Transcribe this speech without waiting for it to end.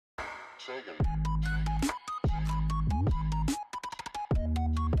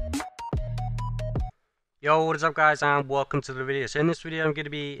Yo, what is up guys, and welcome to the video. So in this video I'm going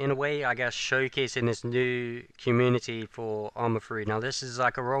to be, in a way, I guess, showcasing this new community for ARMA 3. Now this is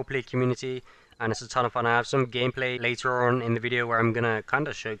like a roleplay community and it's a ton of fun. I have some gameplay later on in the video where I'm going to kind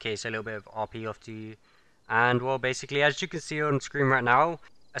of showcase a little bit of RP off to you. And well, basically, as you can see on screen right now,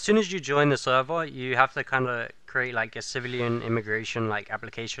 as soon as you join the server, you have to kind of create like a civilian immigration like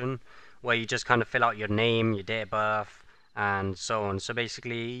application where you just kind of fill out your name, your date of birth, and so on. So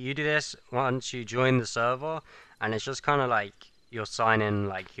basically you do this once you join the server, and it's just kind of like you're signing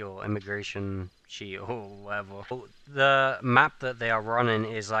like your immigration sheet or whatever. The map that they are running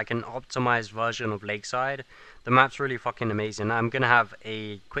is like an optimized version of Lakeside. The map's really fucking amazing. I'm gonna have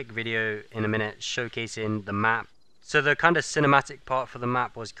a quick video in a minute showcasing the map. So the kind of cinematic part for the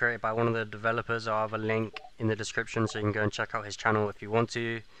map was created by one of the developers. I'll have a link in the description so you can go and check out his channel if you want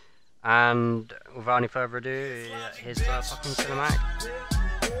to. And without any further ado, here's the fucking cinematic.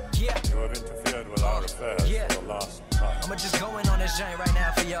 You have interfered with our affairs for the last time. I'ma just go in on this joint right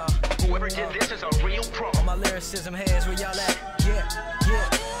now for y'all. Whoever did this is a real pro. All my lyricism heads, where y'all at?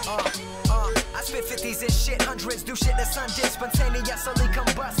 I spit 50s and shit, hundreds, do shit the sun did. Spontaneously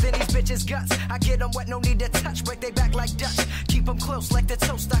combust in these bitches' guts. I get them wet, no need to touch, break they back like Dutch. Keep them close like the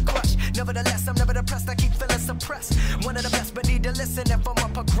toast I crush. Nevertheless, I'm never depressed, I keep feeling suppressed. One of the best, but need to listen if I'ma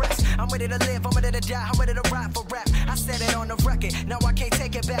progress. I'm ready to live, I'm ready to die, I'm ready to ride for rap. I said it on the record, now I can't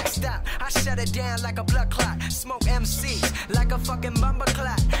take it back, stop. I shut it down like a blood clot. Smoke MCs like a fucking bumper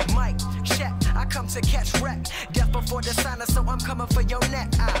clot. Mic, check, I come to catch wreck. Death before dishonor, so I'm coming for your neck.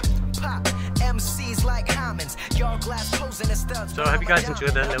 I pop MCs like Hammonds. Y'all glass posing the studs. So I hope you guys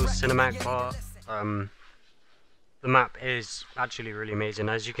enjoyed that little cinematic part. The map is actually really amazing.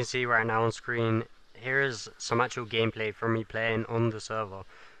 As you can see right now on screen, here is some actual gameplay from me playing on the server.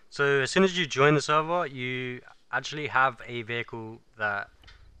 So as soon as you join the server, you actually have a vehicle that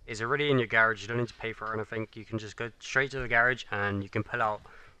is already in your garage. You don't need to pay for it or anything. You can just go straight to the garage and you can pull out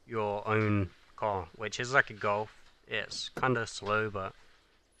your own car, which is like a Golf. It's kind of slow, but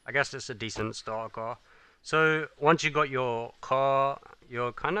I guess it's a decent starter car. So once you got your car,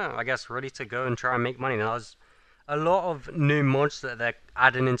 you're kind of, I guess, ready to go and try and make money. Now there's a lot of new mods that they're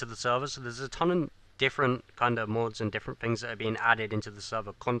adding into the server, so there's a ton of different kind of mods and different things that are being added into the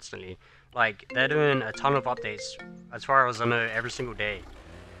server constantly. Like, they're doing a ton of updates, as far as I know, every single day.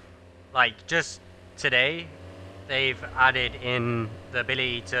 Like, just today, they've added in the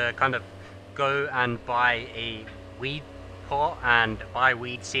ability to kind of go and buy a weed pot and buy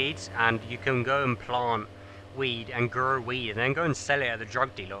weed seeds, and you can go and plant weed and grow weed and then go and sell it at the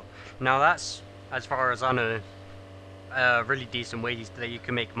drug dealer. Now that's, as far as I know, really decent ways that you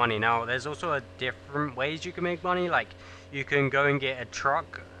can make money. Now there's also a different ways you can make money. Like, you can go and get a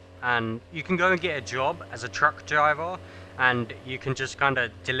truck, and you can go and get a job as a truck driver, and you can just kind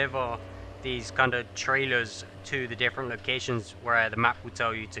of deliver these kind of trailers to the different locations where the map will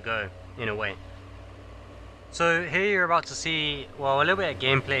tell you to go, in a way. So here you're about to see, well, a little bit of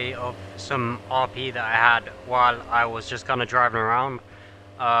gameplay of some RP that I had while I was just kind of driving around.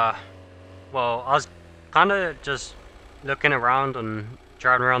 Well, I was kind of just looking around and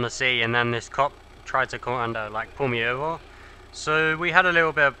driving around the city, and then this cop tried to kind of like pull me over. So we had a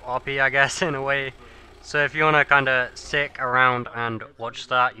little bit of RP, I guess, in a way. So if you want to kind of stick around and watch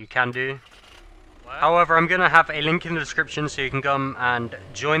that, you can do. However, I'm going to have a link in the description so you can come and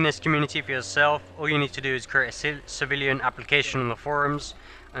join this community for yourself. All you need to do is create a civilian application on the forums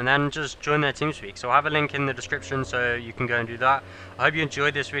and then just join their TeamSpeak. So I'll have a link in the description so you can go and do that. I hope you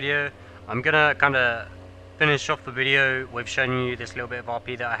enjoyed this video. I'm going to kind of finish off the video with showing you this little bit of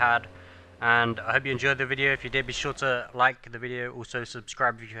RP that I had. And I hope you enjoyed the video. If you did, be sure to like the video. Also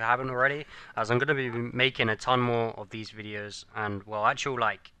subscribe if you haven't already, as I'm going to be making a ton more of these videos. And, well, actual,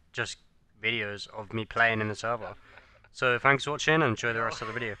 like, just videos of me playing in the server. So thanks for watching and enjoy the rest of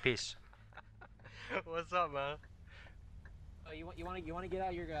the video. Peace. What's up, man? Oh, you want to get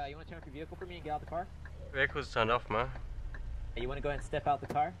out your you want to turn off your vehicle for me and get out the car? Vehicle's turned off, man. Hey, you want to go ahead and step out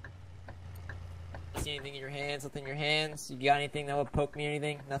the car? See anything in your hands? Nothing in your hands? You got anything that would poke me or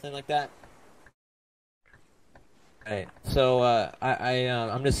anything? Nothing like that? Alright, so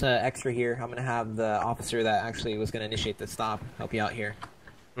I'm just extra here. I'm gonna have the officer that actually was gonna initiate the stop help you out here.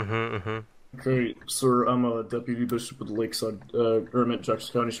 Okay, sir, I'm a Deputy Bishop with the Lakeside,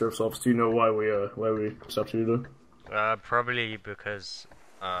 Jackson County Sheriff's Office. Do you know why we stopped you today? Probably because,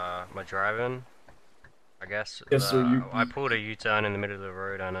 my driving, I guess. Yes, sir, I pulled a U-turn in the middle of the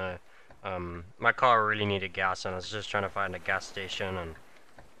road, and, my car really needed gas, and I was just trying to find a gas station, and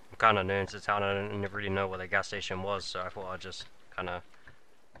I'm kind of new into town. I didn't really know where the gas station was, so I thought I'd just kind of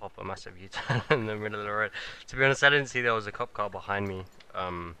pop a massive U-turn in the middle of the road. To be honest, I didn't see there was a cop car behind me.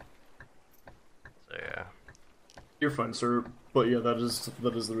 So yeah. You're fine, sir. But yeah, that is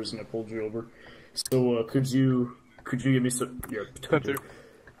the reason I pulled you over. So could you give me some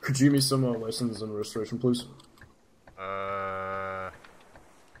could you give me some license and registration, please?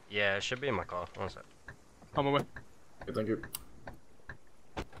 Yeah, it should be in my car. One sec. On my way. Okay, thank you.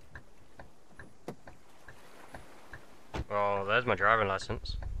 Well, there's my driving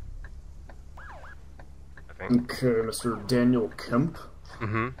license. I think. Okay, Mr. Daniel Kemp.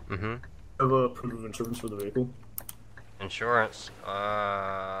 Have a proof of insurance for the vehicle. Insurance.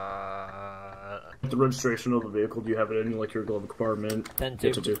 The registration of the vehicle. Do you have it in like your glove compartment?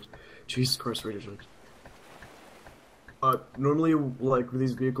 10-2. Jesus Christ, radio check. Normally, like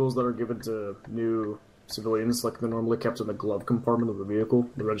these vehicles that are given to new civilians, like they're normally kept in the glove compartment of the vehicle.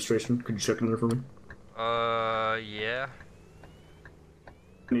 The registration. Could you check in there for me? Yeah.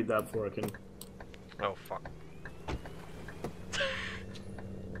 I need that before I can. Oh fuck.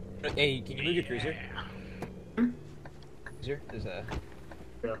 Hey, can you move your cruiser? Cruiser? There's a...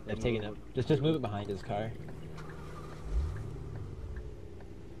 Yeah. I'm taking it. Just move it behind his car.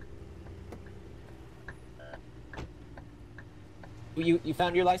 You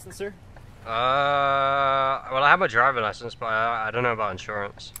found your license, sir? Well, I have my driving license, but I don't know about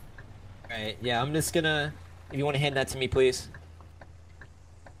insurance. Alright, yeah, I'm just gonna... If you want to hand that to me, please.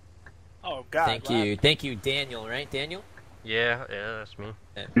 Oh God. Thank you, Daniel, right? Daniel? Yeah, that's me.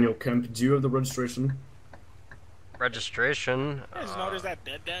 Daniel Kemp, do you have the registration? Registration? I just noticed that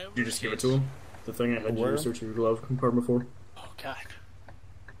dead guy. Did you just give it to him? The thing I had you search your glove compartment for? Oh God.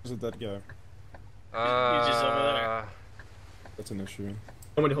 Where's the dead guy? He's just over there. That's an issue.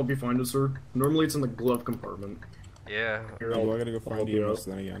 I'm gonna help you find it, sir. Normally it's in the glove compartment. Yeah. Here, Oh, I gotta go I'll find help you EMS out.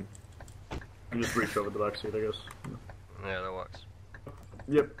 then again. And just reach over the back seat, I guess. Yeah, that works.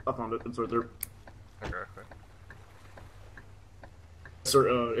 Yep, I found it. It's right there. Okay.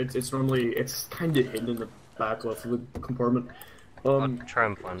 Sir, it's normally, it's kind of hidden in the back left of the compartment. I'll try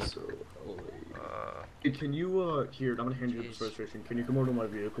and find it. So, can you, here, I'm gonna hand you this registration. Can you come over to my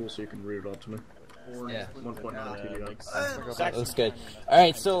vehicle so you can read it off to me? Yeah. 1.9 TDI. That looks good.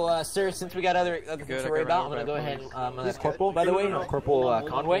 Alright, so, sir, since we got other things to worry about, I'm gonna go ahead and, Corporal, by the way, Corporal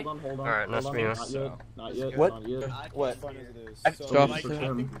Conway. Alright, nice to meet you. Not yet. What? Not yet. What? So,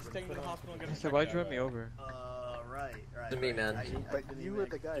 why drove me over? Right. To me, man. But you were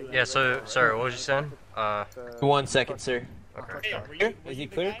the guy. Yeah, so, sorry, what was you saying? 1 second, sir. Okay. Here? Is he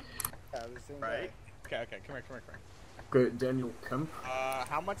clear? Right. Okay, come here. Okay, Daniel Kemp.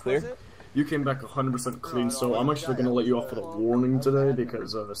 How much Clear? was it? You came back 100% clean, so I'm actually going to let you off with a warning today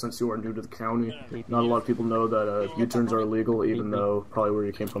because since you are new to the county, not a lot of people know that U-turns are illegal, even though probably where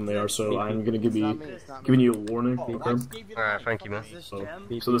you came from they are. So I'm going to giving you a warning. Okay? Alright, thank you, man. So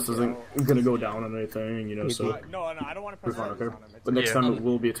this isn't going to go down on anything, you know. So No, I don't want to you're press fine, okay? on it. But next Yeah. time it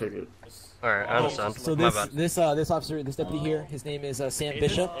will be a ticket. Alright, I understand. So My bad. this officer, this deputy here, his name is Sam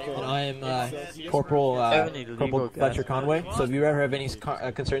Bishop, and I am Corporal Fletcher Conway. So if you ever have any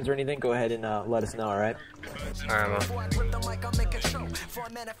concerns or anything, go ahead and let us know. All right. Alright, man.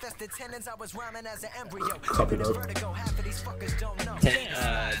 Copy that.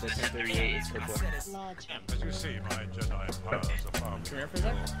 1038 is Corporal. As you see, my Jedi powers are far. Come here for a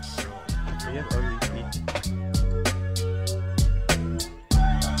second. We have OEP.